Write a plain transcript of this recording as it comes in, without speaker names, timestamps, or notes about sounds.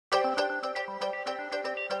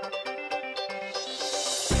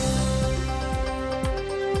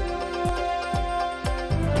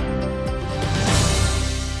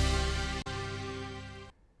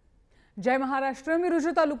जय महाराष्ट्र. मी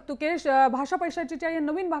रुजुता लुकतुकेश. भाषा पैशाचीच्या या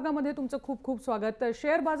नवीन भागामध्ये तुमचं खूप खूप स्वागत.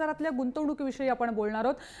 शेअर बाजारातल्या गुंतवणुकीविषयी आपण बोलणार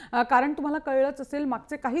आहोत. कारण तुम्हाला कळलंच असेल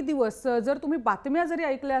मागचे काही दिवस जर तुम्ही बातम्या जरी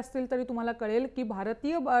ऐकल्या असतील तरी तुम्हाला कळेल की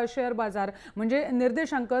भारतीय शेअर बाजार म्हणजे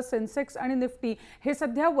निर्देशांक सेन्सेक्स आणि निफ्टी हे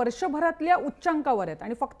सध्या वर्षभरातल्या उच्चांकावर आहेत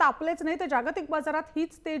आणि फक्त आपलेच नाही तर जागतिक बाजारात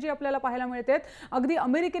हीच तेजी आपल्याला पाहायला मिळते. अगदी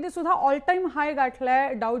अमेरिकेने सुद्धा ऑल टाइम हाय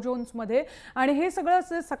गाठलाय डाव जोन्स मध्ये आणि हे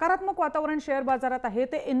सगळं सकारात्मक वातावरण शेअर बाजारात आहे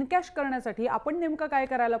ते इनकॅश करण्यासाठी आपण नेमकं काय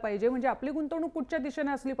करायला पाहिजे, म्हणजे आपली गुंतवणूक कुठच्या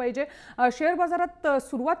दिशेने असली पाहिजे, शेअर बाजारात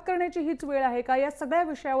सुरुवात करण्याची हीच वेळ आहे का, या सगळ्या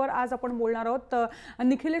विषयावर आज आपण बोलणार आहोत.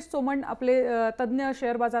 निखिलेश सोमण आपले तज्ञ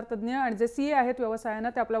शेअर बाजार तज्ञ आणि जे सीए आहेत व्यवसायाने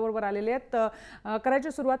ते आपल्याबरोबर आलेले आहेत.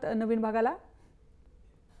 करायची सुरुवात नवीन भागाला.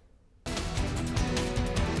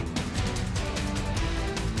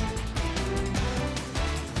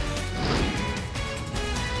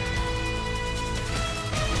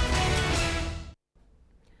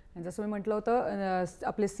 जसं मी म्हटलं होतं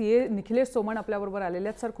आपले सीए निखिलेश सोमण आपल्याबरोबर आलेले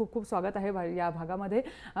आहेत. सर खूप खूप स्वागत आहे या भागामध्ये.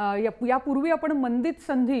 यापूर्वी आपण मंदीत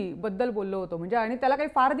संधीबद्दल बोललो होतो म्हणजे आणि त्याला काही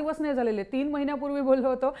फार दिवस नाही झालेले, 3 महिन्यापूर्वी बोललो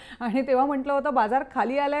होतो आणि तेव्हा म्हटलं होतं बाजार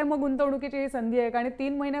खाली आलाय मग गुंतवणुकीची ही संधी आहे आणि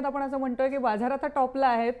 3 महिन्यात आपण असं म्हणतोय की बाजार आता टॉपला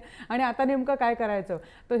आहेत आणि आता नेमकं काय करायचं.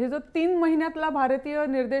 तर हे जो 3 महिन्यातला भारतीय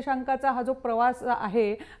निर्देशांकाचा हा जो प्रवास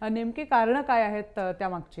आहे नेमकी कारणं काय आहेत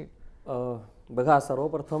त्यामागची. बघा,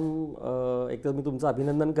 सर्वप्रथम एक तर मी तुमचं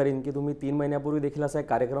अभिनंदन करीन की तुम्ही 3 महिन्यापूर्वी देखील असा एक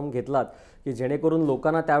कार्यक्रम घेतलात की जेणेकरून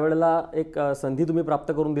लोकांना त्यावेळेला एक संधी तुम्ही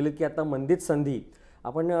प्राप्त करून दिलीत की आता मंदीत संधी.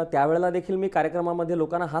 आपण त्यावेळेला देखील मी कार्यक्रमामध्ये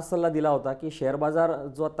लोकांना हाच सल्ला दिला होता की शेअर बाजार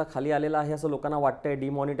जो आता खाली आलेला आहे असं लोकांना वाटतंय,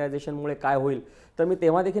 डिमॉनिटायझेशनमुळे काय होईल. तर मी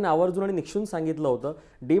तेव्हा देखील आवर्जून आणि निक्षून सांगितलं होतं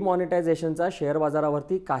डिमॉनिटायझेशनचा शेअर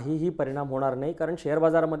बाजारावरती काहीही परिणाम होणार नाही, कारण शेअर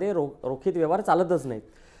बाजारामध्ये रोखीत व्यवहार चालतच नाहीत.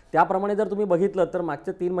 त्याप्रमाणे जर तुम्ही बघितलं तर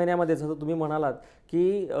मागच्या 3 महिन्यामध्ये जसं तुम्ही म्हणालात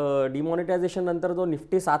की डिमॉनिटायझेशन नंतर जो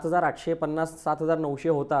निफ्टी 7850 7900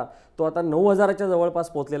 होता तो आता 9000च्या जवळपास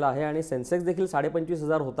पोहोचलेला आहे आणि सेन्सेक्स देखील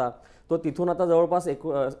 25,500 होता तो तिथून आता जवळपास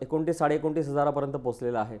 29,000-29,000पर्यंत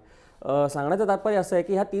पोहोचलेला आहे. सांगण्याचं तात्पर्य असं आहे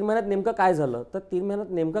की ह्या 3 महिन्यात नेमकं काय झालं, तर 3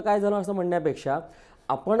 महिन्यात नेमकं काय झालं असं म्हणण्यापेक्षा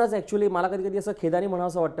आपणच ॲक्च्युली मला कधी कधी असं खेदाने म्हणावं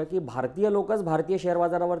असं वाटतं की भारतीय लोकच भारतीय शेअर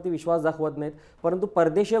बाजारावरती विश्वास दाखवत नाहीत परंतु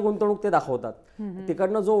परदेशीय गुंतवणूक ते दाखवतात.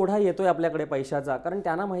 तिकडनं जो ओढा येतोय आपल्याकडे पैशाचा, कारण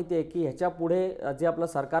त्यांना माहिती आहे की ह्याच्या पुढे जे आपलं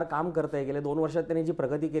सरकार काम करतंय गेले 2 वर्षात त्यांनी जी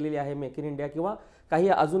प्रगती केलेली आहे मेक इन इंडिया किंवा काही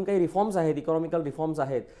अजून काही रिफॉर्म्स आहेत, इकॉनॉमिकल रिफॉर्म्स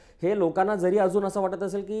आहेत, हे लोकांना जरी अजून असं वाटत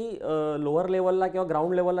असेल की लोअर लेवलला किंवा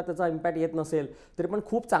ग्राउंड लेवलला त्याचा इम्पॅक्ट येत नसेल तरी पण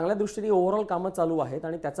खूप चांगल्या दृष्टीने ओव्हरऑल कामं चालू आहेत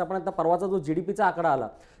आणि त्याचा पण आता परवाचा जो जीडीपीचा आकडा आला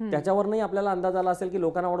त्याच्यावरही आपल्याला अंदाज आला असेल की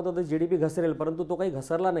लोकांना वाटत होतं जीडीपी घसरेल परंतु तो काही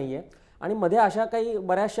घसरला नाहीये. आणि मध्ये अशा काही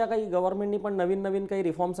बऱ्याचशा काही गव्हर्नमेंटनी पण नवीन काही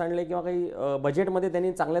रिफॉर्म्स आणले किंवा काही बजेटमध्ये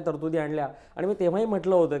त्यांनी चांगल्या तरतुदी आणल्या आणि मी तेव्हाही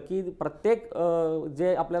म्हटलं होतं की प्रत्येक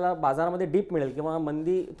जे आपल्याला बाजारामध्ये डीप मिळेल किंवा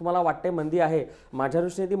मंदी तुम्हाला वाटते मंदी आहे, माझ्या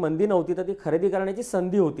दृष्टीने ती मंदी नव्हती तर ती खरेदी करण्याची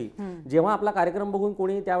संधी होती. जेव्हा आपला कार्यक्रम बघून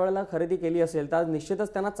कोणी त्यावेळेला खरेदी केली असेल तर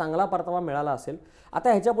निश्चितच त्यांना चांगला परतावा मिळाला असेल. आता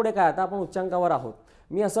ह्याच्या पुढे काय, आता आपण उच्चांकावर आहोत.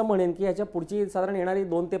 मी असं म्हणेन की ह्याच्या पुढची साधारण येणारी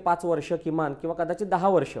 2 ते 5 वर्ष किमान किंवा कदाचित 10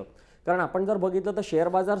 वर्ष, कारण आपण जर बघितलं तर शेअर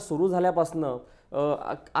बाजार सुरू झाल्यापासनं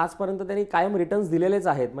आजपर्यंत त्यांनी कायम रिटर्न्स दिलेलेच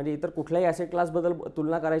आहेत. म्हणजे इतर कुठल्याही ॲसेट क्लासबद्दल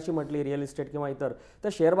तुलना करायची म्हटली रिअल इस्टेट किंवा इतर तर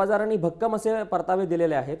शेअर बाजारांनी भक्कम असे परतावे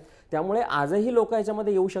दिलेले आहेत. त्यामुळे आजही लोक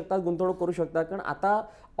याच्यामध्ये येऊ शकतात, गुंतवणूक करू शकतात, कारण आता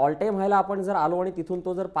ऑल टाईम हायला आपण जर आलो आणि तिथून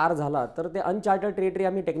तो जर पार झाला तर ते अनचार्टर्ड टेरिटरी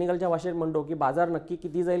आम्ही टेक्निकलच्या भाषेत म्हणतो की बाजार नक्की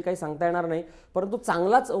किती जाईल काही सांगता येणार नाही परंतु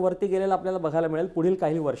चांगलाच वरती गेलेला आपल्याला बघायला मिळेल पुढील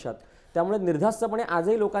काही वर्षात. त्यामुळे निर्धास्तपणे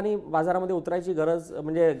आजही लोकांनी बाजारामध्ये उतरायची गरज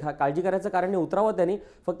म्हणजे काळजी करायचं कारण नाही, उतरावं त्यांनी,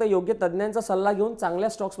 फक्त योग्य तज्ञांचा सल्ला घेऊन चांगल्या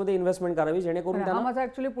स्टॉक्समध्ये इन्व्हेस्टमेंट करावी जेणेकरून त्यांना. माझा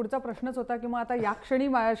ॲक्च्युली पुढचा प्रश्नच होता की मग आता या क्षणी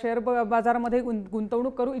शेअर बाजारामध्ये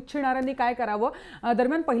गुंतवणूक करू इच्छिणाऱ्यांनी काय करावं.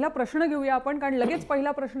 दरम्यान पहिला प्रश्न घेऊया आपण, कारण लगेच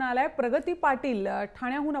पहिला प्रश्न आलाय. प्रगती पाटील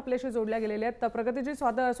ठाण्याहून आपल्याशी जोडल्या गेलेल्या आहेत. प्रगतीजी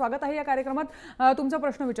स्वागत आहे या कार्यक्रमात. तुमचा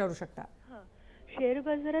प्रश्न विचारू शकता. शेअर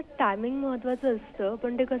बाजारात टायमिंग महत्वाचं असतं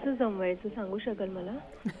पण ते कसं जमवायचं सांगू शकाल मला.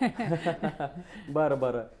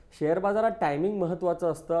 बरं, शेअर बाजारात टायमिंग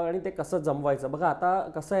महत्त्वाचं असतं आणि ते कसं जमवायचं. बघा आता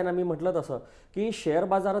कसं आहे ना, मी म्हटलं तसं की शेअर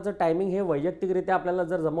बाजाराचं टायमिंग हे वैयक्तिकरित्या आपल्याला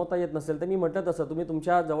जर जमवता येत नसेल तर मी म्हटलं तसं तुम्ही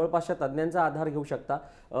तुमच्या जवळपासच्या तज्ञांचा आधार घेऊ शकता.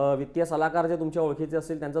 वित्तीय सल्लागार जे तुमच्या ओळखीचे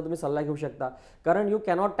असतील त्यांचा तुम्ही सल्ला घेऊ शकता, कारण you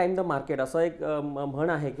cannot time the market असं एक म्हण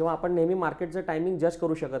आहे किंवा आपण नेहमी मार्केटचं टायमिंग जज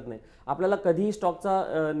करू शकत नाही. आपल्याला कधीही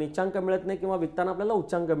स्टॉकचा नीचांक मिळत नाही किंवा विकताना आपल्याला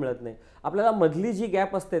उच्चांक मिळत नाही. आपल्याला मधली जी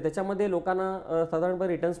गॅप असते त्याच्यामध्ये लोकांना साधारणपणे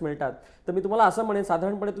रिटर्न्स मिळतात. तर मी तुम्हाला असं म्हणेन,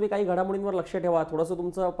 साधारणपणे तुम्ही काही घडामोडींवर लक्ष ठेवा, थोडंसं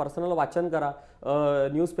तुमचं पर्सनल वाचन करा,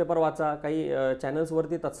 न्यूजपेपर वाचा, काही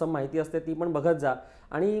चॅनल्सवरती तत्सम माहिती असते ती पण बघत जा.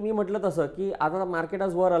 आणि मी म्हटलं तसं की आता मार्केट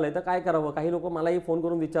आज वर आलंय तर काय करावं. काही लोक मलाही फोन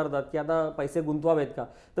करून विचारतात की आता पैसे गुंतवावेत का.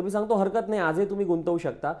 तर मी सांगतो हरकत नाही, आजही तुम्ही गुंतवू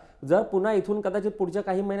शकता. जर पुन्हा इथून कदाचित पुढच्या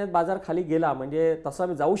काही महिन्यात बाजार खाली गेला, म्हणजे तसा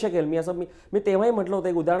मी जाऊ शकेल, मी तेव्हाही म्हटलं होतं,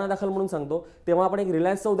 एक उदाहरणादाखल म्हणून सांगतो. तेव्हा आपण एक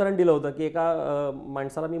रिलायन्सचं उदाहरण दिलं होतं की एका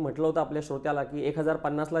माणसाला मी म्हटलं होतं आपल्या श्रोत्याला की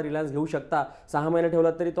 1050ला रिलायन्स घेऊ शकता, 6 महिने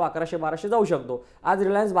ठेवला तरी तो 1100-1200 जाऊ शकतो. आज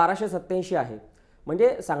रिलायन्स 1287 आहे.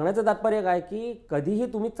 म्हणजे सांगण्याचं तात्पर्य काय की कधीही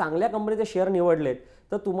तुम्ही चांगल्या कंपनीचे शेअर निवडलेत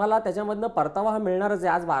तर तुम्हाला त्याच्यामधनं परतावा हा मिळणारच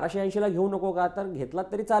आहे. आज 1280ला घेऊ नको का, तर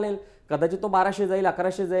घेतलात तरी चालेल. कदाचित तो 1200 जाईल,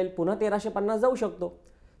 1100 जाईल, पुन्हा 1350 जाऊ शकतो.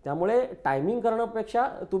 त्यामुळे टायमिंग करण्यापेक्षा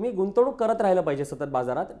तुम्ही गुंतवणूक करत राहिलं पाहिजे सतत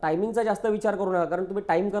बाजारात. टायमिंगचा जास्त विचार करू नका, कारण तुम्ही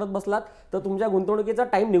टाइम करत बसलात तर तुमच्या गुंतवणुकीचा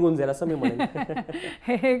टाइम निघून जाईल असं मी म्हणेन.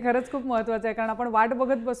 हे खरंच खूप महत्त्वाचं आहे, कारण आपण वाट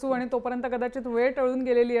बघत बसू आणि तोपर्यंत कदाचित वेळ टळून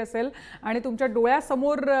गेलेली असेल आणि तुमच्या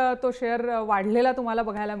डोळ्यासमोर तो शेअर वाढलेला तुम्हाला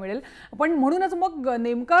बघायला मिळेल. पण म्हणूनच मग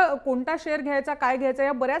नेमका कोणता शेअर घ्यायचा, काय घ्यायचा,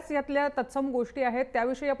 या बऱ्याच यातल्या तत्सम गोष्टी आहेत,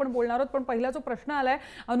 त्याविषयी आपण बोलणार आहोत. पण पहिला जो प्रश्न आलाय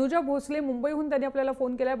अनुजा भोसले मुंबईहून, त्यांनी आपल्याला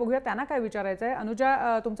फोन केलाय. बघूया त्यांना काय विचारायचं आहे.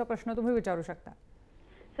 अनुजा, तुमचा प्रश्न तुम्ही विचारू शकता.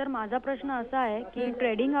 सर, माझा प्रश्न असा आहे की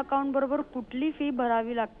ट्रेडिंग अकाउंट बरोबर कुठली फी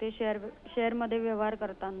भरावी लागते शेअर मध्ये व्यवहार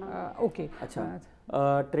करताना? ओके, अच्छा.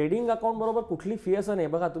 ट्रेडिंग अकाउंट बरोबर कुठली फी असं नाही.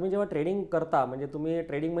 बघा, तुम्ही जेव्हा ट्रेडिंग करता, म्हणजे तुम्ही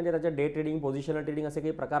ट्रेडिंग म्हणजे त्याच्या डे ट्रेडिंग, पोझिशनल ट्रेडिंग असे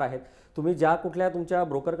काही प्रकार आहेत. तुम्ही ज्या कुठल्या तुमच्या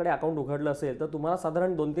ब्रोकरकडे अकाउंट उघडलं असेल तर तुम्हाला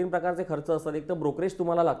साधारण 2-3 प्रकारचे खर्च असतात. एक तर ब्रोकरेज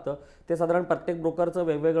तुम्हाला लागतं, ते साधारण प्रत्येक ब्रोकरचं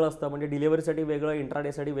वेगवेगळं असतं, म्हणजे डिलिव्हरीसाठी वेगळं,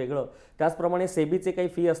 इंट्राडेसाठी वेगळं. त्याचप्रमाणे सेबीचे काही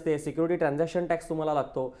फी असते, सिक्युरिटी ट्रान्झॅक्शन टॅक्स तुम्हाला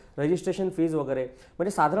लागतो, रजिस्ट्रेशन फीज वगैरे.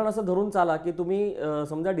 म्हणजे साधारण असं धरून चाला की तुम्ही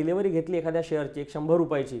समजा डिलिव्हरी घेतली एखाद्या शेअरची 100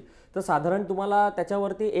 रुपयाची, तर साधारण तुम्हाला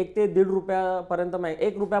त्याच्यावरती 1 ते 1.5 रुपयापर्यंत,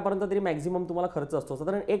 1 रुपयापर्यंत तरी मॅक्झिमम तुम्हाला खर्च असतो.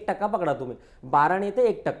 साधारण 1% पकडा तुम्ही, 12 ते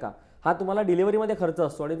 1% हा तुम्हाला डिलिव्हरीमध्ये खर्च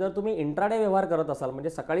असतो. आणि जर तुम्ही इंट्राडे व्यवहार करत असाल, म्हणजे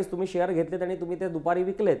सकाळीच तुम्ही शेअर घेतलेत आणि तुम्ही ते दुपारी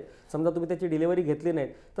विकलेत, समजा तुम्ही त्याची डिलिव्हरी घेतली नाही,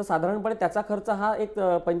 तर साधारणपणे त्याचा खर्च हा एक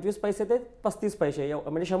 25 पैसे ते 35 पैसे,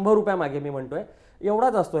 म्हणजे 100 रुपयामागे मी म्हणतोय,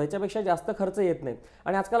 एवढाच असतो. ह्याच्यापेक्षा जास्त खर्च येत नाही.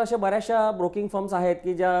 आणि आजकाल अशा बऱ्याचशा ब्रोकिंग फर्म्स आहेत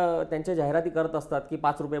की ज्या त्यांच्या जाहिराती करत असतात की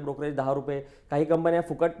 5 रुपये ब्रोकरेज, 10 रुपये. काही कंपन्या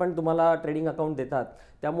फुकट पण तुम्हाला ट्रेडिंग अकाउंट देतात.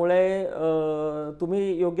 त्यामुळे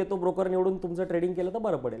तुम्ही योग्य तो ब्रोकर निवडून तुमचं ट्रेडिंग केलं तर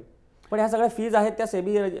बरं पडेल. पण ह्या सगळ्या फीज आहेत त्या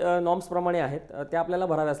सेबी नॉर्म्सप्रमाणे आहेत, त्या आपल्याला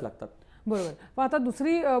भराव्याच लागतात. बरोबर. पण आता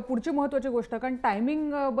दुसरी पुढची महत्त्वाची गोष्ट, कारण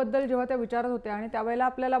टायमिंग बद्दल जेव्हा त्या विचारत होत्या आणि त्यावेळेला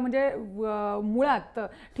आपल्याला म्हणजे मुळात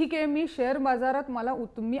ठीक आहे, मी शेअर बाजारात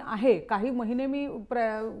मी आहे, काही महिने मी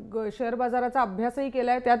शेअर बाजाराचा अभ्यासही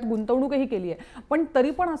केला आहे, त्यात गुंतवणूकही केली आहे. पण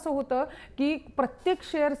तरी पण असं होतं की प्रत्येक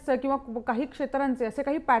शेअर्सचं किंवा काही क्षेत्रांचे असे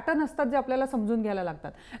काही पॅटर्न असतात जे आपल्याला समजून घ्यायला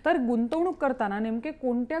लागतात. तर गुंतवणूक करताना नेमके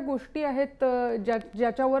कोणत्या गोष्टी आहेत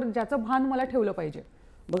ज्याचं भान मला ठेवलं पाहिजे?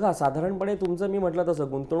 बघा, साधारणपणे तुमचं मी म्हटलं तसं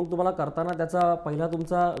गुंतवणूक तुम्हाला करताना त्याचा पहिला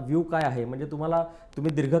तुमचा व्ह्यू काय आहे, म्हणजे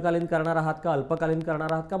तुम्ही दीर्घकालीन करणार आहात का, अल्पकालीन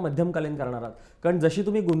करणार आहात का, मध्यमकालीन करणार आहात. कारण जशी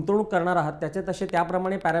तुम्ही गुंतवणूक करणार आहात त्याचे तसे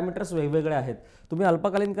त्याप्रमाणे पॅरामीटर्स वेगवेगळे आहेत. तुम्ही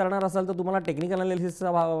अल्पकालीन करणार असाल तर तुम्हाला टेक्निकल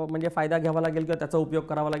अनालिसिसचा म्हणजे फायदा घ्यावा लागेल किंवा त्याचा उपयोग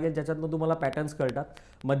करावा लागेल, ज्याच्यातून तुम्हाला पॅटर्न्स कळतात.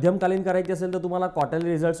 मध्यमकालीन करायची असेल तर तुम्हाला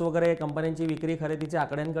क्वार्टरली रिझल्ट्स वगैरे, कंपन्यांची विक्री खरेदीच्या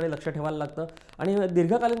आकड्यांकडे लक्ष ठेवायला लागतं. आणि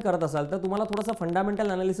दीर्घकालीन करत असाल तर तुम्हाला थोडंसं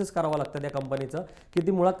फंडामेंटल अनालिसिस करावं लागतं त्या कंपनीचं, की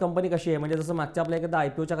ती मुळात कंपनी कशी आहे. म्हणजे जसं मागच्या आपल्या एखाद्या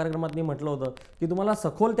IPOच्या कार्यक्रमात मी म्हटलं होतं की तुम्हाला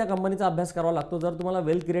सखोल त्या कंपनीचा अभ्यास करावा लागतो जर तुम्हाला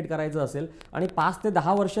वेल्थ क्रिएट करायचं असेल आणि 5 ते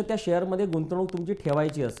 10 वर्ष त्या शेअरमध्ये गुंतवणूक तुमची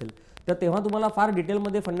ठेवायची असेल, तर तेव्हा तुम्हाला फार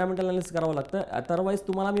डिटेलमध्ये फंडामेंटल अनालिसिस करावं लागतं. अदरवाईज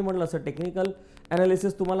तुम्हाला मी म्हटलं असं टेक्निकल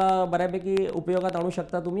ॲनालिसिस तुम्हाला बऱ्यापैकी उपयोगात आणू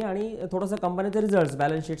शकता तुम्ही, आणि थोडंसं कंपनीचे रिझल्ट्स,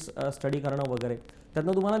 बॅलन्स शीट्स स्टडी करणं वगैरे,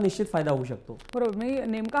 त्यातनं तुम्हाला निश्चित फायदा होऊ शकतो. बरोबर. मी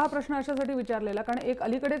नेमका हा प्रश्न अशासाठी विचारलेला कारण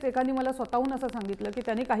अलीकडेच एकाने मला स्वतःहून असं सांगितलं की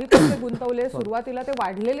त्यांनी काही पैसे गुंतवले, सुरुवातीला ते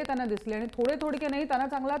वाढलेले त्यांना दिसले आणि थोडे नाही त्यांना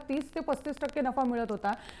चांगला 30 ते 35% नफा मिळत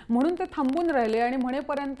होता, म्हणून ते थांबून राहिले आणि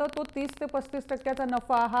म्हणेपर्यंत तो 30 ते 35%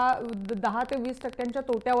 नफा हा 10 ते 20%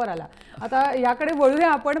 तोट्यावर आला. आता याकडे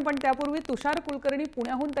वळूया आपण, पण त्यापूर्वी तुषार कुलकर्णी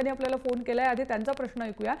पुण्याहून त्यांनी आपल्याला फोन केलाय. आधी त्यांचा प्रश्न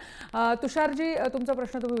ऐकूया. तुषारजी, तुमचा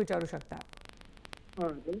प्रश्न तुम्ही विचारू शकता.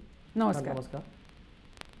 नमस्कार.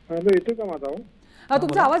 येतोय का माझा?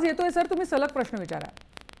 तुमचा आवाज येतोय सर, तुम्ही सलग प्रश्न विचारा.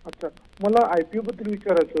 अच्छा, मला IPO बद्दल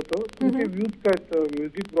विचारायचं होतं. तुमचे व्ह्यूज काय आहेत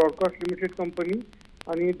म्युझिक ब्रॉडकास्ट लिमिटेड कंपनी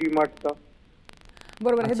आणि डीमार्टचा?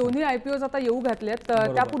 बरोबर, हे दोन्ही IPOs आता येऊ घातलेत.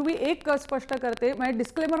 त्यापूर्वी एक स्पष्ट करते, म्हणजे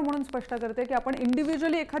डिस्क्लेमर म्हणून स्पष्ट करते की आपण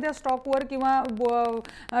इंडिव्हिज्युअली एखाद्या स्टॉकवर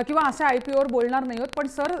किंवा अशा IPOवर बोलणार नाही आहोत, पण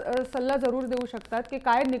सर सल्ला जरूर देऊ शकतात की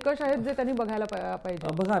काय निकष आहेत जे त्यांनी बघायला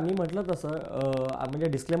पाहिजे. बघा, मी म्हटलं तसं म्हणजे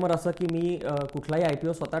डिस्क्लेमर असं की मी कुठलाही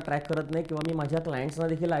IPO स्वतः ट्रॅक करत नाही किंवा मी माझ्या क्लायंट्सना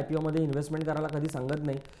देखील IPO मध्ये इन्व्हेस्टमेंट करायला कधी सांगत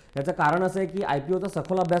नाही. याचं कारण असं आहे की IPOचा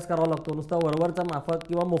सखोल अभ्यास करावा लागतो. नुसता वरवरचा माफत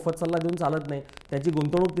किंवा मोफत सल्ला देऊन चालत नाही, त्याची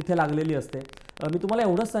गुंतवणूक तिथे लागलेली असते. मी तुम्हाला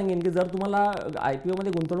एवढंच सांगेन की जर तुम्हाला IPO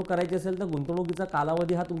मध्ये गुंतवणूक करायची असेल तर गुंतवणुकीचा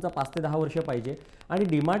कालावधी हा तुमचा 5 ते 10 वर्ष पाहिजे. आणि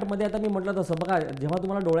डीमार्टमध्ये आता मी म्हटलं तसं बघा, जेव्हा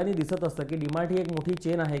तुम्हाला डोळ्यांनी दिसत असतं की डीमार्ट ही एक मोठी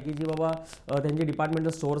चेन आहे की जी बाबा त्यांचे डिपार्टमेंटल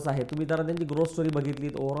स्टोअर्स आहेत, तुम्ही जरा त्यांची ग्रोथ स्टोरी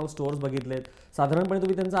बघितलीत, ओव्हरऑल स्टोअर्स बघितलेत, साधारणपणे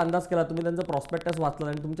तुम्ही त्यांचा अंदाज केला, तुम्ही त्यांचं प्रॉस्पेक्टस वाचलं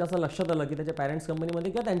आणि तुमच्या असं लक्षात आलं की त्याच्या पॅरेंट्स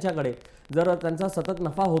कंपनीमध्ये किंवा त्यांच्याकडे जर त्यांचा सतत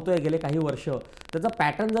नफा होतोय गेले काही वर्ष, त्याचा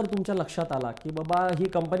पॅटर्न जर तुमच्या लक्षात आला की बाबा ही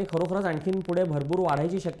कंपनी खरोखरच आणखीन पुढे भरपूर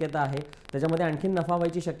वाढायची शक्यता आहे, त्याच्यामध्ये आणखीन नफा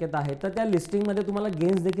व्हायची शक्यता आहे, तर त्या लिस्टिंगमध्ये तुम्हाला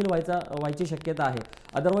गेन्स देखील व्हायची शक्यता आहे.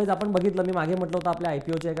 अदरवाईज आपण बघितलं, मी मागे म्हटलं होतं आपल्या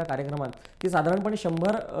IPOच्या एका कार्यक्रमात की साधारणपणे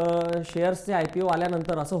 100 शेअर्सचे IPO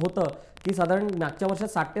आल्यानंतर असं होतं की साधारण मागच्या वर्षात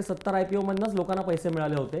 60 ते 70 IPO मधनंच लोकांना पैसे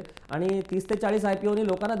मिळाले होते आणि 30 ते 40 IPOनी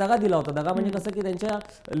लोकांना दगा दिला होता. दगा म्हणजे कसं की त्यांच्या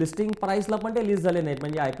लिस्टिंग प्राइसला पण ते लिस्ट झाले नाहीत,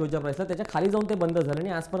 म्हणजे IPOच्या प्राइसला त्याच्या खाली जाऊन ते बंद झाले आणि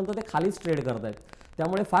आजपर्यंत ते खालीच ट्रेड करत आहेत.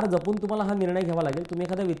 त्यामुळे फार जपून तुम्हाला हा निर्णय घ्यावा लागेल. तुम्ही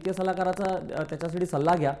एखाद्या वित्तीय सल्लागाराचा त्याच्यासाठी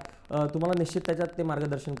सल्ला घ्या, तुम्हाला निश्चित त्याच्यात ते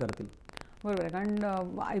मार्गदर्शन करतील. बरोबर आहे, कारण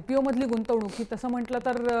IPO मधली गुंतवणूक ही तसं म्हटलं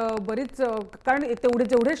तर बरीच, कारण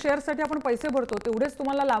जेवढे शेअर्ससाठी आपण पैसे भरतो तेवढेच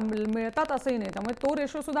तुम्हाला मिळतात असंही नाही. त्यामुळे तो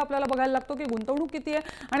रेशो सुद्धा आपल्याला बघायला लागतो की गुंतवणूक किती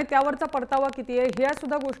आहे आणि त्यावरचा परतावा किती आहे, ह्या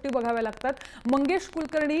सुद्धा गोष्टी बघाव्या लागतात. मंगेश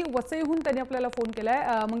कुलकर्णी वसईहून त्यांनी आपल्याला फोन केलाय.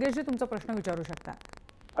 मंगेशजी, तुमचा प्रश्न विचारू शकता.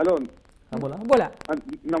 हॅलो, बोला. बोला.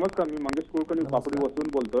 नमस्कार, मी मंगेश कुलकर्णी पापडी वसून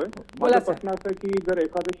बोलतोय. माझा प्रश्न असा आहे की जर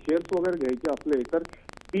एखादे शेअर्स वगैरे घ्यायचे असले तर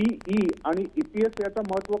PE आणि EPS याचं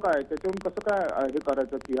महत्व काय आहे, त्याच्यावरून कसं काय हे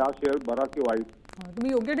करायचं की हा शेअर बरा की वाईट?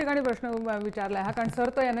 तुम्ही योग्य ठिकाणी प्रश्न विचारलाय हा, कारण सर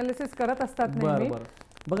तो अनालिसिस करत असतात नेहमी.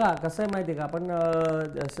 बघा, कसं आहे माहिती आहे का,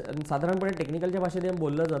 आपण साधारणपणे टेक्निकलच्या भाषेत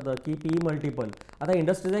बोललं जातं की PE मल्टिपल. आता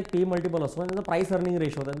इंडस्ट्रीचा एक PE मल्टिपल असतो, त्यांचा प्राइस अर्निंग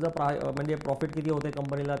रेशो, त्यांचा म्हणजे प्रॉफिट किती होते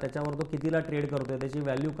कंपनीला, त्याच्यावर तो कितीला ट्रेड करतोय, त्याची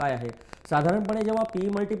व्हॅल्यू काय आहे. साधारणपणे जेव्हा PE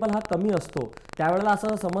मल्टिपल हा कमी असतो त्यावेळेला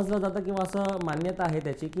असं समजलं जातं किंवा असं मान्यता आहे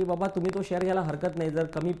त्याची की बाबा तुम्ही तो शेअर घ्यायला हरकत नाही जर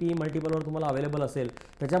कमी PE मल्टिपलवर तुम्हाला अवेलेबल असेल,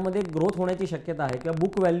 त्याच्यामध्ये ग्रोथ होण्याची शक्यता आहे. किंवा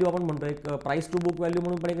बुक व्हॅल्यू आपण म्हणतो, एक प्राइस टू बुक व्हॅल्यू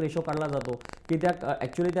म्हणून पण एक रेशो काढला जातो की त्या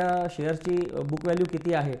ॲक्च्युली त्या शेअरची बुक व्हॅल्यू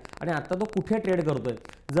किती आहे आणि आता तो कुठे ट्रेड करतोय.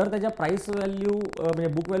 जर त्याच्या प्राइस व्हॅल्यू म्हणजे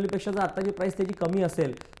बुक व्हॅल्यूपेक्षा जर आताची प्राइस त्याची कमी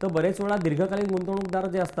असेल तर बरेच वेळा दीर्घकालीन गुंतवणूकदार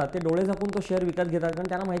जे असतात ते डोळे झाकून तो शेअर विकत घेतात, कारण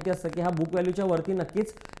त्यांना माहिती असतं की हा बुक व्हॅल्यूच्या वरती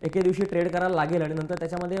नक्कीच एके दिवशी ट्रेड करायला लागेल आणि नंतर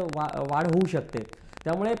त्याच्यामध्ये वाढ होऊ शकते.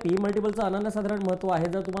 त्यामुळे PE मल्टिपलचं अनन्यसाधारण महत्त्व आहे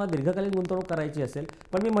जर तुम्हाला दीर्घकालीन गुंतवणूक करायची असेल.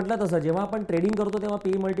 पण मी म्हटलं तसं जेव्हा आपण ट्रेडिंग करतो तेव्हा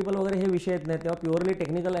PE मल्टिपल वगैरे हे विषय येत नाही, तेव्हा प्युअरली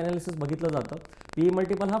टेक्निकल अनालिसिस बघितलं जातं. PE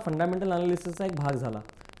मल्टिपल हा फंडामेंटल अनालिसिसचा एक भाग झाला.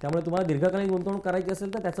 त्यामुळे तुम्हाला दीर्घकालीन गुंतवणूक करायची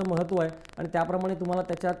असेल तर त्याचं महत्त्व आहे आणि त्याप्रमाणे तुम्हाला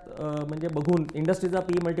त्याच्यात म्हणजे बघून इंडस्ट्रीचा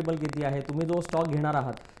PE मल्टिपल किती आहे, तुम्ही जो स्टॉक घेणार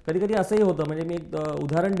आहात. कधी कधी असंही होतं, म्हणजे मी एक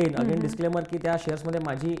उदाहरण देईन, अगेन डिस्क्लेमर की त्या शेअर्समध्ये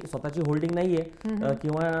माझी स्वतःची होल्डिंग नाही आहे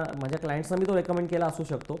किंवा माझ्या क्लायंट्सना मी तो रेकमेंड केला असू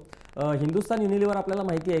शकतो. हिंदुस्तान युनिलिव्हर आपल्याला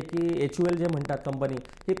माहिती आहे की HUL जे म्हणतात कंपनी,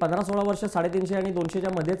 ही 15-16 वर्ष 350 आणि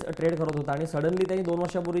 200च्या मध्येच ट्रेड करत होता आणि सडनली त्यांनी 2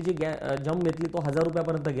 वर्षापूर्वी जी जम्प घेतली तो 1000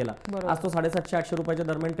 रुपयापर्यंत गेला. आज तो 750-800 रुपयाच्या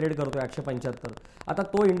दरम्यान ट्रेड करतोय, 875. आता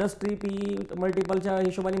तो इंडस्ट्री PE मल्टिपलच्या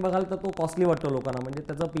हिशोबाने बघाल तर तो कॉस्टली वाटतो लोकांना, म्हणजे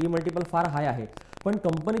त्याचं PE मल्टिपल फार हाय आहे. पण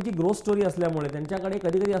कंपनीची ग्रोथ स्टोरी असल्यामुळे त्यांच्याकडे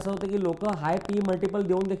कधी कधी असं होतं की लोक हाय PE मल्टिपल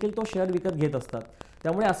देऊन देखील तो शेअर विकत घेत असतात.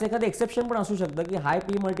 त्यामुळे असं एखादं एक्सेप्शन पण असू शकतं की हाय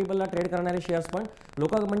PE मल्टिपलला ट्रेड करणारे शेअर्स पण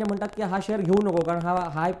लोक म्हणजे म्हणतात की हा शेअर घेऊ नको कारण हा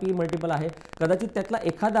हाय PE मल्टिपल आहे. कदाचित त्यातला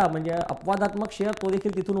एखादा म्हणजे अपवादात्मक शेअर तो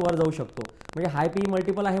देखील तिथून वर जाऊ शकतो. म्हणजे हाय PE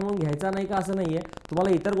मल्टिपल आहे म्हणून घ्यायचा नाही का असं नाहीये,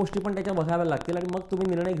 तुम्हाला इतर गोष्टी पण त्याच्या बघाव्या लागतील आणि मग तुम्ही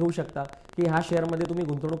निर्णय घेऊ शकता की ह्या शेअरमध्ये तुम्ही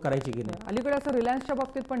गुंतवणूक करायची की नाही. अलीकडे असं रिलायन्सच्या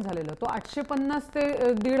बाबतीत पण झालेलं, तो 850 ते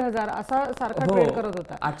 1500 असा सारखा ट्रेड करत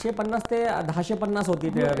होता. 850 ते 1050 होती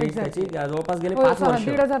रेंज त्याची, जवळपास गेले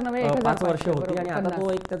 5 वर्ष होती आणि आता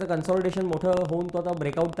तो एक त्याचं कन्सॉलिडेशन मोठं होऊन तो आता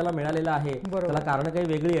ब्रेकआउट त्याला मिळालेला आहे. त्याला कारण काही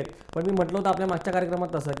वेगळी आहेत, पण मी म्हटलं होतं आपल्या मागच्या कार्यक्रमात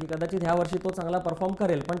तसं की कदाचित ह्या वर्षी तो चांगला परफॉर्म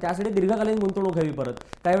करेल, पण त्यासाठी दीर्घकालीन गुंतवणूक हवी. परत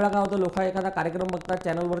काही वेळा काय होतं, लोक एखादा कार्यक्रम बघतात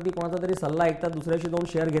चॅनलवरती, कोणाचा तरी सल्ला ऐकतात, दुसऱ्या दिवशी 2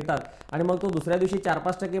 शेअर घेतात आणि मग तो दुसऱ्या दिवशी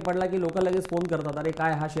 4-5% पडला की लोक लगेच फोन करतात, अरे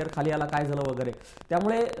काय हा शेअर खाली आला, काय झालं वगैरे.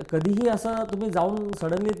 त्यामुळे कधीही असं तुम्ही जाऊन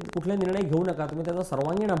सडनली कुठले निर्णय घेऊ नका. तुम्ही त्याचा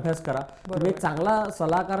सर्वांगीण अभ्यास करा, तुम्ही एक चांगला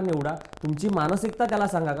सल्लागार निवडा, तुमची मानसिकता त्याला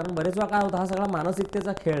सांगा, कारण बरेच वेळा काय होतं हा सगळा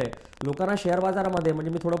मानसिकतेचा खेळ आहे. लोकांना शेअर बाजारामध्ये,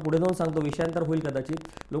 म्हणजे मी थोडं पुढे जाऊन सांगतो, विषयांतर होईल कदाचित,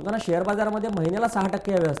 लोकांना शेअर बाजारामध्ये महिन्याला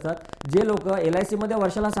 6% हवे असतात, जे लोक LIC मध्ये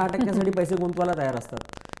वर्षाला 6% पैसे गुंतवायला तयार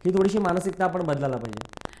असतात. ही थोडीशी मानसिकता आपण बदलायला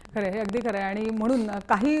पाहिजे. खरं हे अगदी खरं आहे. आणि म्हणून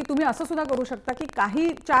काही तुम्ही असं सुद्धा करू शकता की काही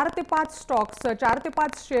 4 ते 5 स्टॉक्स 4 ते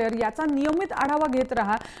 5 शेअर याचा नियमित आढावा घेत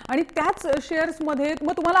राहा आणि त्याच शेअर्समध्ये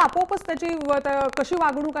मग तुम्हाला आपोआपच त्याची कशी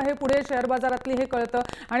वागणूक आहे पुढे शेअर बाजारातली हे कळतं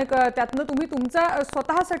आणि त्यातनं तुम्ही तुमचा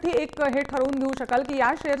स्वतःसाठी एक हे ठरवून घेऊ शकाल की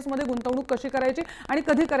या शेअर्समध्ये गुंतवणूक कशी करायची आणि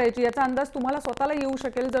कधी करायची याचा अंदाज तुम्हाला स्वतःला येऊ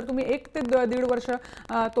शकेल जर तुम्ही 1 ते 1.5 वर्ष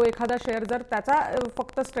तो एखादा शेअर जर त्याचा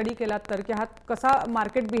फक्त स्टडी केलात तर की हा कसा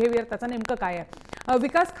मार्केट बिहेवियर त्याचा नेमकं काय आहे.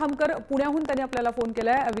 विकास खामकर पुण्याहून त्यांनी आपल्याला फोन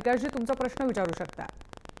केलाय. विकासजी तुमचा प्रश्न विचारू शकता.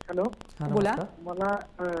 हॅलो बोला. मला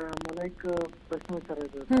एक प्रश्न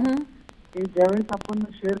विचारायचा होता की ज्यावेळेस आपण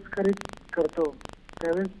शेअर्स खरेदी करतो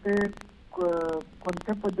त्यावेळेस ते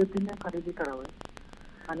कोणत्या पद्धतीने खरेदी करावे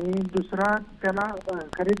आणि दुसरा त्याला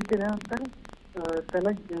खरेदी केल्यानंतर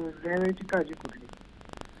त्याला घ्यावयाची काळजी कुठली.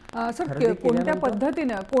 सर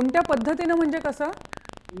कोणत्या पद्धतीने म्हणजे कसं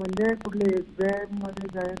म्हणजे कुठले SBI मध्ये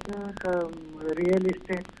जायचं का रिअल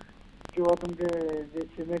इस्टेट किंवा तुमचे जे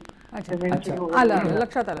सिमेंट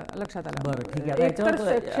लक्षात आलं. बरं ठीक आहे.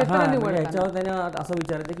 याच्यावर त्याने असं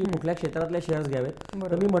विचारायचं की कुठल्या क्षेत्रातले शेअर्स घ्यावेत.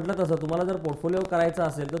 तर मी म्हटलं तसं तुम्हाला जर पोर्टफोलिओ करायचा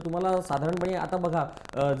असेल तर तुम्हाला साधारणपणे आता बघा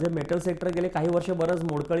जे मेटल सेक्टर गेले काही वर्ष बरंच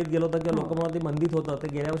मोडकळीत गेलं होतं किंवा लोकांमध्ये मंदीत होतं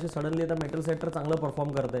तर गेल्या वर्षी सडनली आता मेटल सेक्टर चांगलं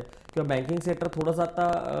परफॉर्म करत आहे किंवा बँकिंग सेक्टर थोडंसं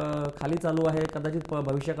आता खाली चालू आहे. कदाचित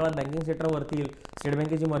भविष्यकाळात बँकिंग सेक्टर वरती येईल. स्टेट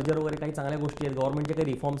बँकेची मर्जर वगैरे काही चांगल्या गोष्टी आहेत. गव्हर्नमेंटचे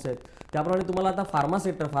काही रिफॉर्म्स आहेत. त्याप्रमाणे तुम्हाला आता फार्मा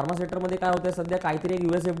सेक्टरमध्ये काय होतंय सध्या काहीतरी एक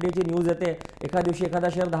USFDA ची न्यूज येते. एका दिवशी एखादा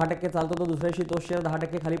शेअर 10% चालतो तर दुसऱ्या दिवशी तो शेअर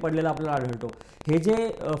 10% खाली पडलेला आपल्याला आढळतो. हे जे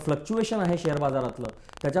फ्लक्च्युएशन आहे शेअर बाजारातलं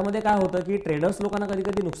त्याच्यामध्ये काय होतं की ट्रेडर्स लोकांना कधी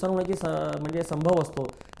कधी नुकसान होण्याची म्हणजे संभव असतो.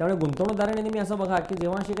 त्यामुळे गुंतवणूकदारांनी नेहमी असं बघा की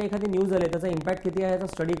जेव्हा अशी काही एखादी न्यूज आली त्याचा इम्पॅक्ट किती आहे याचा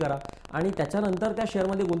स्टडी करा आणि त्याच्यानंतर त्या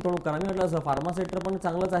शेअरमध्ये गुंतवणूक करा. मी म्हटलं असं फार्मा सेक्टर पण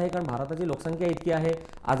चांगलंच आहे कारण भारताची लोकसंख्या इतकी आहे.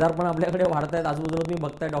 आजार पण आपल्याकडे वाढत आहेत. आजूबाजूला तुम्ही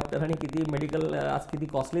बघताय डॉक्टर आणि किती मेडिकल आज किती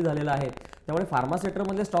कॉस्टली झालेलं आहे. त्यामुळे फार्मा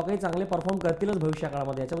सेक्टरमधले स्टॉकही चांगले परफॉर्म करतीलच भविष्य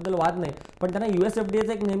काळामध्ये याच्याबद्दल वाद नाही. पण त्यांना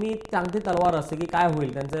USFDAचं एक नेहमी चांगली तलवार असते की काय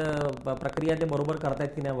होईल त्यांचं प्रक्रिया ते बरोबर करतायत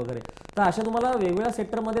की नाही वगैरे. तर अशा तुम्हाला वेगवेगळ्या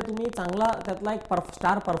सेक्टरमध्ये तुम्ही चांगला त्यातला एक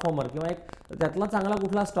स्टार परफॉर्मर किंवा एक त्यातला चांगला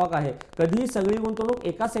कुठला स्टॉक आहे कधी सगळी गुंतवणूक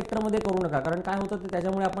एका सेक्टरमध्ये करू नका. कारण काय होतं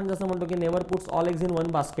त्याच्यामुळे आपण जसं म्हणतो की never puts all eggs in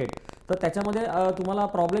one basket. तर त्याच्यामध्ये तुम्हाला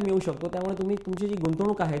प्रॉब्लेम येऊ शकतो. त्यामुळे तुम्ही तुमची जी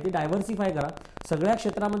गुंतवणूक आहे ती डायव्हर्सिफाय करा. सगळ्या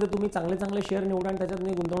क्षेत्रामध्ये तुम्ही चांगले शेअर निवडा आणि त्याच्यात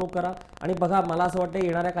तुम्ही गुंतवणूक करा. आणि बघा मला असं वाटतं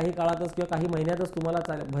येणाऱ्या काही काळातच किंवा काही महिन्यातच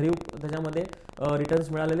तुम्हाला भरीव त्याच्यामध्ये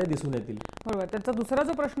रिटर्न्स मिळालेले दिसून येतील. बरोबर. त्याचा दुसरा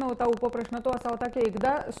जो प्रश्न होता उपप्रश्न तो असा होता की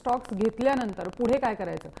एकदा स्टॉक्स घेतल्यानंतर पुढे काय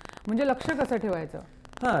करायचं म्हणजे लक्ष कसं ठेवायचं.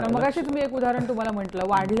 मगाशी तुम्ही एक उदाहरण तुम्हाला म्हटलं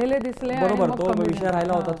वाढलेले दिसले बरोबर तो विषय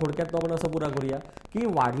राहिला होता. थोडक्यात तो आपण असं पुरा करूया की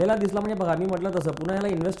वाढलेला दिसला म्हणजे बघा मी म्हटलं तसं पुन्हा याला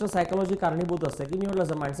इन्व्हेस्टर सायकोलॉजी कारणीभूत असते की मी म्हटलं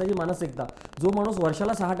असं माणसाची मानसिकता जो माणूस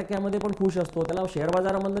वर्षाला 6% पण खुश असतो त्याला शेअर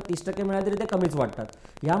बाजारामधनं 30% मिळाले तरी ते कमीच वाटतात.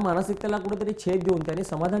 या मानसिकतेला कुठेतरी छेद देऊन त्यांनी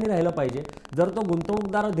समाधानी राहिलं पाहिजे. जर तो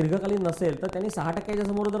गुंतवणूकदार दीर्घकालीन नसेल तर त्यांनी 6%च्या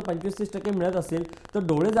समोर जर 25-30% मिळत असेल तर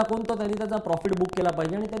डोळे झाकून तो त्यांनी त्याचा प्रॉफिट बुक केला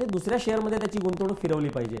पाहिजे आणि त्यांनी दुसऱ्या शेअरमध्ये त्याची गुंतवणूक फिरवली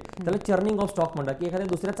पाहिजे. त्याला चर्निंग ऑफ स्टॉक म्हणतात की एखाद्या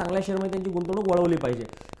दुसऱ्या चांगल्या शेअरमध्ये त्यांची गुंतवणूक वळवली पाहिजे.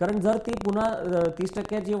 कारण जर ती पुन्हा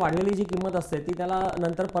 30% वाढलेली जी किंमत असते ती त्याला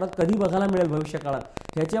नंतर परत कधी बघायला मिळेल भविष्य काळात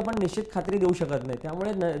ह्याची आपण निश्चित खात्री देऊ शकत नाही.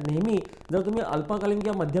 त्यामुळे नेहमी जर तुम्ही अल्पकालीन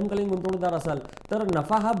किंवा मध्यमकालीन गुंतवणूकदार असाल तर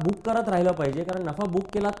नफा हा बुक करत राहिला पाहिजे. कारण नफा बुक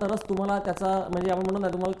केला तरच तुम्हाला त्याचा म्हणजे आपण म्हणतो ना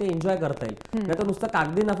तुम्हाला ते एन्जॉय करता येईल. नाही तर नुसतं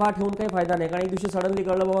कागदी नफा ठेवून काही फायदा नाही. कारण एक दिवशी सडनली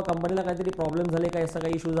कळलं बाबा कंपनीला काहीतरी प्रॉब्लेम झाले काय असा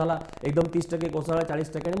काही इश्यू झाला एकदम 30% कोसळला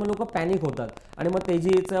 40% आणि मग लोक पॅनिक होतात आणि मग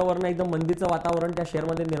तेजीचं वरनं एकदम मंदीचं वातावरण त्या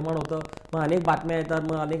शेअरमध्ये निर्माण होतं. मग अनेक बातम्या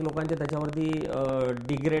येतात मग अनेक लोकांचे त्याच्यावरती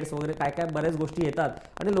डिग्रेड्स वगैरे काय बऱ्याच गोष्टी येतात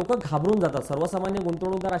आणि लोक घाबरून जातात. सर्वसामान्य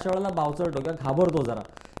गुंतवणूकदार अशा वेळेला बावचळतो किंवा घाबरतो जरा.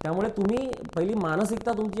 त्यामुळे तुम्ही पहिली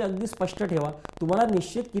मानसिकता तुमची अगदी स्पष्ट ठेवा. तुम्हाला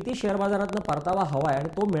निश्चित किती शेअर बाजारातनं परतावा हवा आहे आणि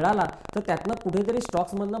तो मिळाला तर त्यातनं कुठेतरी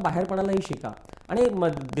स्टॉक्समधनं बाहेर पडायलाही शिका. आणि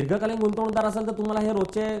दीर्घकालीन गुंतवणूकदार असेल तर तुम्हाला हे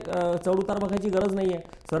रोजचे चढ उतार बघायची गरज नाहीये.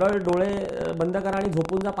 सरळ डोळे बंद करा आणि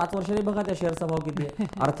झोपून जा 5 वर्षांनी बघा त्या शेअरचा भाव किती आहे.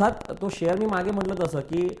 अर्थात तो शेअर मी मागे म्हटलं तसं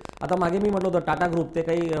की आता मागे मी म्हटलं होतं टाटा ग्रुप ते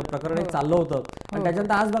काही प्रकरण चाललं होतं आणि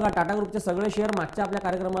त्याच्यानंतर आज बघा टाटा ग्रुपचे सगळे शेअर मागच्या आपल्या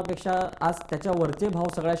कार्यक्रमापेक्षा आज त्याच्यावरचे भाव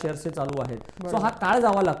सगळ्या शेअर्सचे चालू आहेत. सो हा काळ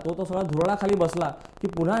जावा लागतो. तो सगळा धुरळा खाली बसला की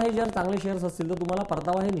पुन्हा हे जर चांगले शेअर्स असतील तर तुम्हाला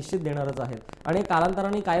परतावा हे निश्चित देणारच आहेत आणि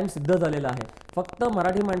कालांतराने कायम सिद्ध झालेलं आहे. फक्त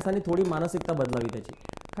मराठी माणसांनी थोडी मानसिकता बदलावी त्याची.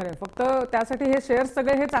 खरं फक्त त्यासाठी हे शेअर्स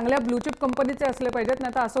सगळे हे चांगल्या ब्लूचिप कंपनीचे असले पाहिजेत.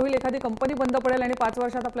 नाही तर असं होईल एखादी कंपनी बंद पडेल आणि 5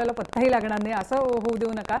 वर्षात आपल्याला पत्ताही लागणार नाही. असं होऊ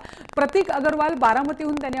देऊ नका. प्रतीक अग्रवाल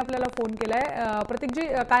बारामतीहून त्यांनी आपल्याला फोन केलाय. प्रतीकजी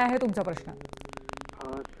काय आहे तुमचा प्रश्न.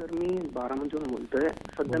 सर मी बारामतीहून बोलतोय.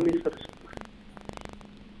 सध्या मी सर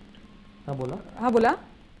बोला. हा बोला.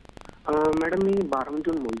 मॅडम मी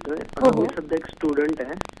बारामतीहून बोलतोय. मी सध्या एक स्टुडंट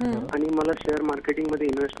आहे आणि मला शेअर मार्केटिंग मध्ये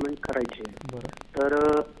इन्व्हेस्टमेंट करायची आहे. तर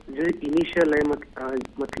जे इनिशियल आहे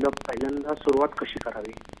मतलब पहिल्यांदा सुरुवात कशी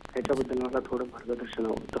करावी त्याच्याबद्दल मला थोडं मार्गदर्शन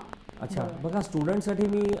हवं होतं. अच्छा, बघा स्टुडंटसाठी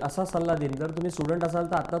मी असा सल्ला देईन, जर तुम्ही स्टुडंट असाल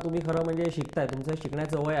तर आता तुम्ही खरं म्हणजे शिकताय, तुमचं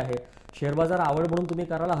शिकण्याचं वय आहे, शेअर बाजार आवड म्हणून तुम्ही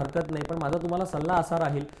करायला हरकत नाही. पण माझा तुम्हाला सल्ला असा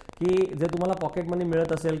राहील की जे तुम्हाला पॉकेट मनी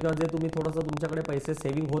मिळत असेल किंवा जे तुम्ही थोडंसं तुमच्याकडे पैसे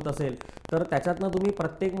सेव्हिंग होत असेल तर त्याच्यातनं तुम्ही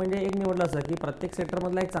प्रत्येक म्हणजे एक मी म्हटलं असं की प्रत्येक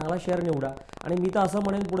सेक्टरमधला एक चांगला शेअर निवडा. आणि मी तर असं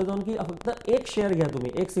म्हणेन पुढे जाऊन की फक्त एक शेअर घ्या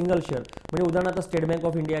तुम्ही, एक सिंगल शेअर. म्हणजे उदाहरणार्थ स्टेट बँक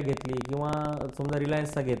ऑफ इंडिया घेतली किंवा समजा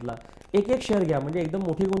रिलायन्सचा घेतला, एक शेअर घ्या. म्हणजे एकदम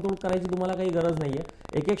मोठी गुंतवणूक करायची तुम्हाला काही गरज नाही आहे.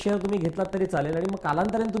 एक शेअर तुम्ही घेतलात तरी चालेल. आणि मग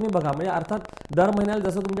कालांतराने तुम्ही बघा, म्हणजे अर्थात दर महिन्याला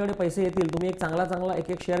जसं तुमच्याकडे पैसे येतील तुम्ही एक चांगला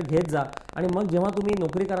एक शेअर घेत जा. आणि मग जेव्हा तुम्ही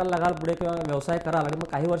नोकरी करायला लागाल पुढे किंवा व्यवसाय कराल आणि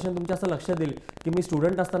मग काही वर्षांनी तुमच्या असं लक्ष देईल की मी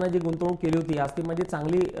स्टुडंट असताना जी गुंतवणूक केली होती आज ती माझी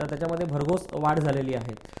चांगली त्याच्यामध्ये भरघोस वाढ झालेली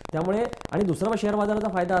आहे. त्यामुळे आणि दुसरा शेअर बाजाराचा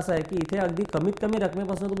फायदा असा आहे की इथे अगदी कमीत कमी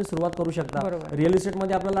रकमेपासून तुम्ही सुरुवात करू शकता. रिअल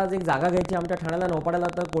इस्टेटमध्ये आपल्याला आज एक जागा घ्यायची, आमच्या ठाण्याला नौपाड्याला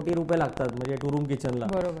तर कोटी रुपये लागतात म्हणजे 2 रूम किचनला.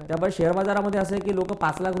 त्यामुळे शेअर बाजारामध्ये असं आहे की लोक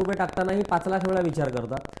 5 लाख रुपये टाकतानाही 5 लाख वेळा विचार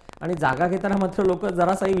करतात आणि जागा घेताना मात्र लोक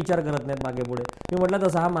जरासाही विचार करत नाहीत मागे पुढे. मी म्हटलं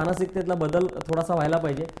तसं हा मानसिकतेतला बदल थोडासा व्हायला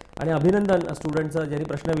पाहिजे. आणि अभिनंदन स्टुडंटचं ज्यांनी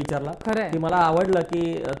प्रश्न विचारला की मला आवडलं की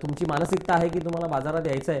तुमची मानसिकता आहे की तुम्हाला बाजारात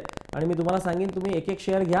यायचं आहे. आणि मी तुम्हाला सांगेन तुम्ही एक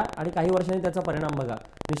शेअर घ्या आणि काही वर्षांनी त्याचा परिणाम बघा,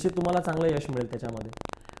 निश्चित तुम्हाला चांगलं यश मिळेल त्याच्यामध्ये.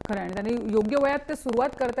 खरं. आणि त्यांनी योग्य वयात ते सुरुवात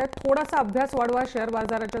करतायत. थोडासा अभ्यास वाढवा शेअर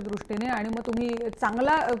बाजाराच्या दृष्टीने आणि मग तुम्ही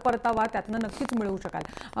चांगला परतावा त्यातनं नक्कीच मिळवू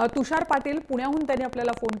शकाल. तुषार पाटील पुण्याहून त्यांनी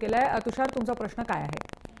आपल्याला फोन केलाय. तुषार, तुमचा प्रश्न काय आहे?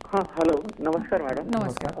 हां, हॅलो, नमस्कार मॅडम.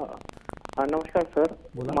 नमस्कार. नमस्कार सर.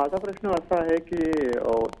 माझा प्रश्न असा आहे की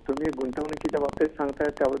तुम्ही गुंतवणुकीच्या बाबतीत सांगताय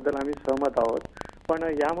त्याबद्दल आम्ही सहमत आहोत, पण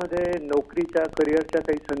यामध्ये नोकरीच्या करिअरच्या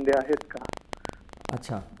काही संधी आहेत का?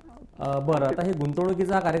 अच्छा, बरं. आता हे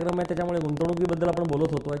गुंतवणुकीचा कार्यक्रम आहे त्याच्यामुळे गुंतवणुकीबद्दल आपण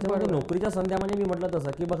बोलत होतो. याच्यामध्ये नोकरीच्या संध्या म्हणजे मी म्हटलं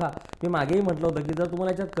तसं की बघा, मी मागेही म्हटलं होतं की जर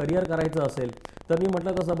तुम्हाला याच्यात करिअर करायचं असेल तर मी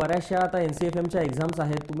म्हटलं तसं बऱ्याचशा आता NCFMच्या एक्झाम्स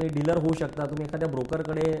आहेत, तुम्ही डीलर होऊ शकता, तुम्ही एखाद्या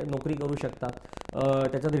ब्रोकरकडे नोकरी करू शकता.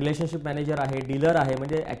 त्याच्यात रिलेशनशिप मॅनेजर आहे, डीलर आहे,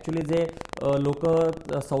 म्हणजे ॲक्च्युली जे लोक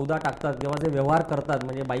सौदा टाकतात किंवा जे व्यवहार करतात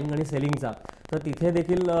म्हणजे बाईंग आणि सेलिंगचा, तर तिथे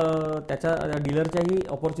देखील त्याच्या डीलरच्याही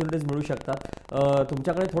ऑपॉर्च्युनिटीज मिळू शकतात.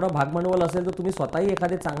 तुमच्याकडे थोडा भागभांडवल असेल तर तुम्ही स्वतःही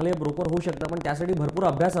एखादे चांगले ब्रोकर होऊ शकता, पण त्यासाठी भरपूर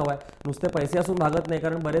अभ्यास हवा आहे. नुसते पैसे असून भागत नाही,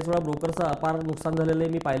 कारण बरेच वेळा ब्रोकरचं अपार नुकसान झालेलं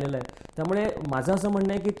आहे मी पाहिलेलं आहे. त्यामुळे माझं असं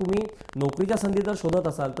म्हणणं आहे की तुम्ही नोकरीच्या संधी जर शोधत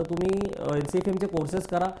असाल तर तुम्ही NCFMचे कोर्सेस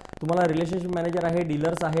करा. तुम्हाला रिलेशनशिप मॅनेजर आहे,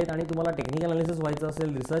 डीलर्स आहेत आणि तुम्हाला टेक्निकल अनालिसिस व्हायचं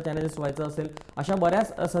असेल, रिसर्च अनालिस्ट व्हायचं असेल, अशा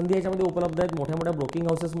बऱ्याच संधी याच्यामध्ये उपलब्ध आहेत. मोठ्या मोठ्या ब्रोकिंग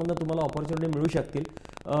हाऊसेसमधून तुम्हाला ऑपॉर्च्युनिटी मिळू शकतील.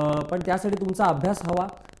 पण त्यासाठी तुमचा अभ्यास हवा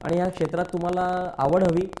आणि या क्षेत्रात तुम्हाला आवड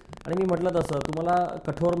हवी. आणि मी म्हटलं तसं तुम्हाला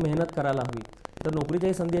कठोर मेहनत करायला हवी. तर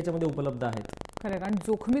नोकरीच्याही संधी याच्यामध्ये उपलब्ध आहेत. खरं, कारण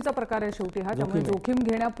जोखमीचा प्रकार आहे शेवटी हा. त्यामुळे जोखीम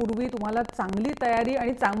घेण्यापूर्वी तुम्हाला चांगली तयारी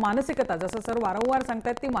आणि मानसिकता, जसं सर वारंवार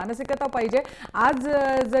सांगतात, ती मानसिकता पाहिजे. आज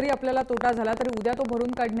जरी आपल्याला तोटा झाला तरी उद्या तो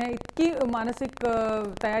भरून काढण्या इतकी मानसिक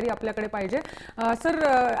तयारी आपल्याकडे पाहिजे. सर,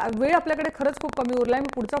 वेळ आपल्याकडे खरंच खूप कमी उरलाय.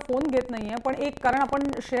 मी पुढचा फोन घेत नाहीये, पण कारण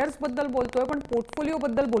आपण शेअर्सबद्दल बोलतोय पण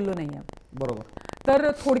पोर्टफोलिओबद्दल बोललो नाहीये. बरोबर. तर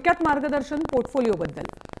थोडक्यात मार्गदर्शन पोर्टफोलिओबद्दल.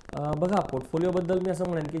 बघा, पोर्टफोलिओबद्दल मी असं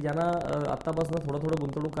म्हणेन की ज्यांना आत्तापासून थोडं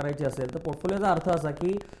गुंतवणूक करायची असेल तर पोर्टफोलिओचा अर्थ असा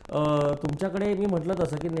की तुमच्याकडे मी म्हटलं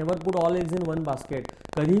तसं की never put all eggs in one basket.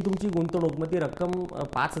 कधीही तुमची गुंतवणूक, मग ती रक्कम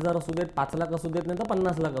 5,000 असू देत, 5 लाख असू देत, नाही तर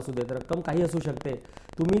 50 लाख असू देत, रक्कम काही असू शकते.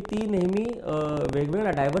 तुम्ही ती नेहमी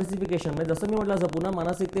वेगवेगळ्या डायव्हर्सिफिकेशन, म्हणजे जसं मी म्हटलं असं पुन्हा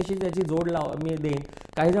मानसिकतेशी त्याची जोड मी देईन.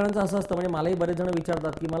 काही जणांचं असं असतं, म्हणजे मलाही बरेच जण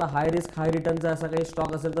विचारतात की मला हाय रिस्क हाय रिटर्नचा असा काही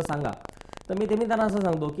स्टॉक असेल तर सांगा. तर मी त्यांना असं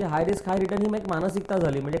सांगतो की हाय रिस्क हाय रिटर्न ही मग एक मानसिकता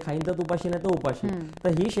झाली, म्हणजे खाईन तर तुपाशी नाही तर उपाशी. तर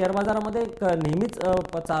ही शेअर बाजारामध्ये नेहमीच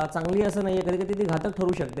चांगली असं नाहीये, कधी कधी ती घातक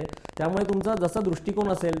ठरू शकते. त्यामुळे तुमचा जसा दृष्टिकोन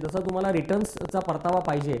असेल, जसं तुम्हाला रिटर्न्सचा परतावा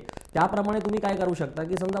पाहिजे त्याप्रमाणे तुम्ही काय करू शकता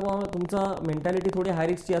की समजा तुमचं मेंटॅलिटी थोडी हाय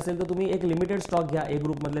रिस्कची असेल तर तुम्ही एक लिमिटेड स्टॉक घ्या, एक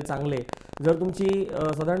ग्रुपमधले चांगले. जर तुमची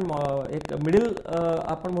साधारण एक मिडिल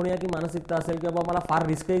आपण म्हणूया की मानसिकता असेल की बाबा मला फार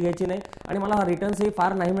रिस्कही घ्यायची नाही आणि मला रिटर्न्सही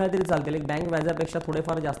फार नाही मिळाले तरी चालतील, एक बँक व्याजापेक्षा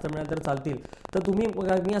थोडेफार जास्त मिळाले तर चालतील, तर तुम्ही,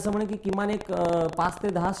 मी असं म्हणेन की किमान एक 5 ते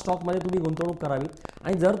 10 स्टॉकमध्ये तुम्ही गुंतवणूक करावी.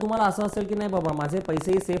 आणि जर तुम्हाला असं असेल की नाही बाबा माझे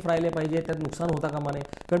पैसेही सेफ राहिले पाहिजे, त्यात नुकसान होता कामा नये,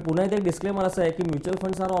 कारण पुन्हा इथे एक डिस्क्लेमर असं आहे की mutual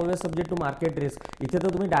funds R always subject to market risk. इथे तर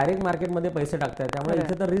तुम्ही डायरेक्ट मार्केटमध्ये पैसे टाकताय, त्यामुळे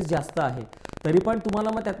इथे तर रिस्क जास्त आहे. तरी पण तुम्हाला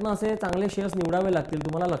मग त्यातनं असे चांगले शेअर्स निवडावे लागतील,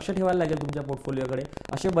 तुम्हाला लक्ष ठेवायला लागेल तुमच्या पोर्टफोलिओकडे.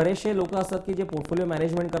 असे बरेचसे लोक असतात की जे पोर्टफोलिओ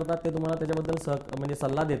मॅनेजमेंट करतात, ते तुम्हाला त्याच्याबद्दल म्हणजे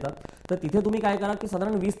सल्ला देतात. तर तिथे तुम्ही काय करा की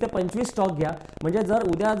साधारण 20 ते 25 स्टॉक घ्या, म्हणजे जर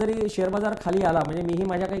उद्या जरी शेअर बाजार बाजार खाली आला, म्हणजे मीही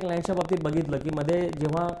माझ्या काही क्लायंटच्या बाबतीत बघितलं की मध्ये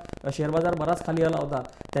जेव्हा शेअर बाजार बराच खाली आला होता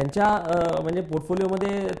त्यांच्या म्हणजे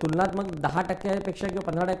पोर्टफोलिओमध्ये तुलनात्मक 10% किंवा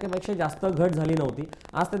 15% जास्त घट झाली नव्हती.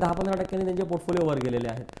 आज ते 10-15% त्यांचे पोर्टफोलिओ वर गेलेले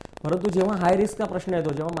आहेत. परंतु जेव्हा हाय रिस्कचा प्रश्न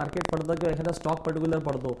येतो, जेव्हा मार्केट पडतं किंवा एखादा स्टॉक पर्टिक्युलर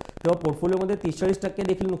पडतो, तेव्हा पोर्टफोलिओमध्ये 30-40%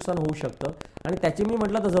 देखील नुकसान होऊ शकतं. आणि त्याची मी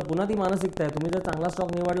म्हटलं तसं पुन्हा ती मानसिकता आहे. तुम्ही जर चांगला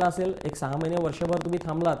स्टॉक निवडला असेल, एक 6 महिने वर्षभर तुम्ही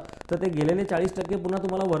थांबलात तर ते गेलेले 40% पुन्हा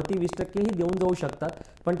तुम्हाला वरती 20% ही देऊन जाऊ शकतात.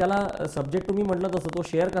 पण त्याला सब्जेक्ट तुम्ही म्हटलं तसं तो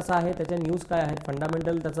शेअर कसा आहे, त्याच्या न्यूज काय आहेत,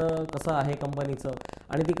 फंडामेंटल त्याचं कसं आहे कंपनीचं,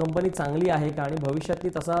 आणि ती कंपनी चांगली आहे का आणि भविष्यात ती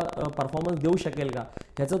तसा परफॉर्मन्स देऊ शकेल का,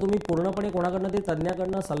 ह्याचं तुम्ही पूर्णपणे कोणाकडनं ते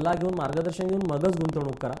तज्ञाकडनं सल्ला घेऊन मार्गदर्शन घेऊन मगच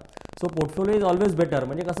गुंतवणूक करा. So portfolio is always better.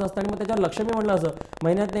 म्हणजे कसं असतं, आणि मग त्याच्यावर लक्ष मी म्हटलं असं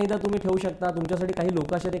महिन्यात एकदा तुम्ही ठेवू शकता. तुमच्यासाठी काही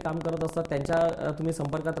लोक असे ते काम करत असतात, त्यांच्या तुम्ही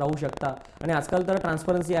संपर्कात राहू शकता. आणि आजकाल तर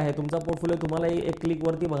ट्रान्सपरन्सी आहे, तुमचा पोर्टफोलिओ तुम्हालाही एक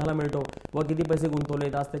क्लिकवरती बघायला मिळतो व किती पैसे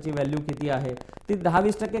गुंतवलेत, आज त्याची व्हॅल्यू किती आहे. ती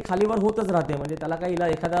 10-20% खालीवर होतच राहते. म्हणजे त्याला काही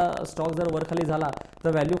एखादा स्टॉक जर वर खाली झाला तर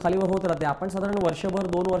व्हॅल्यू खालीवर होत राहते. आपण साधारण वर्षभर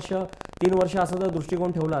 2 वर्ष 3 वर्ष असं जर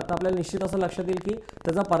दृष्टिकोन ठेवला तर आपल्याला निश्चित असं लक्षात येईल की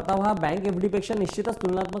त्याचा परतावा हा बँक FD पेक्षा निश्चितच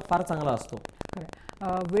तुलनात्मक फार चांगला असतो.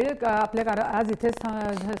 वेळ आपल्या आज इथेच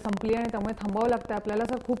संपली आणि त्यामुळे थांबावं लागतं आपल्याला.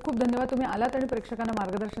 सर खूप खूप धन्यवाद, तुम्ही आलात आणि प्रेक्षकांना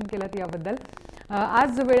मार्गदर्शन केलं याबद्दल.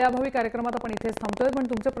 आज वेळाभावी कार्यक्रमात आपण इथेच थांबतोय, पण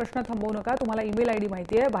तुमचे प्रश्न थांबवू नका. तुम्हाला ईमेल ID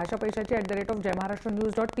माहिती आहे,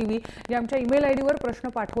 bhashapaisachi@jaymaharashtranews.tv या आमच्या ईमेल ID वर प्रश्न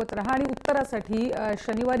पाठवत राहा. आणि उत्तरासाठी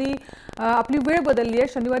शनिवारी आपली वेळ बदलली आहे,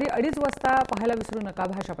 शनिवारी 2:30 वाजता पाहायला विसरू नका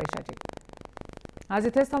भाषा पैशाची. आज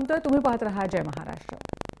इथेच थांबतोय, तुम्ही पाहत राहा जय महाराष्ट्र.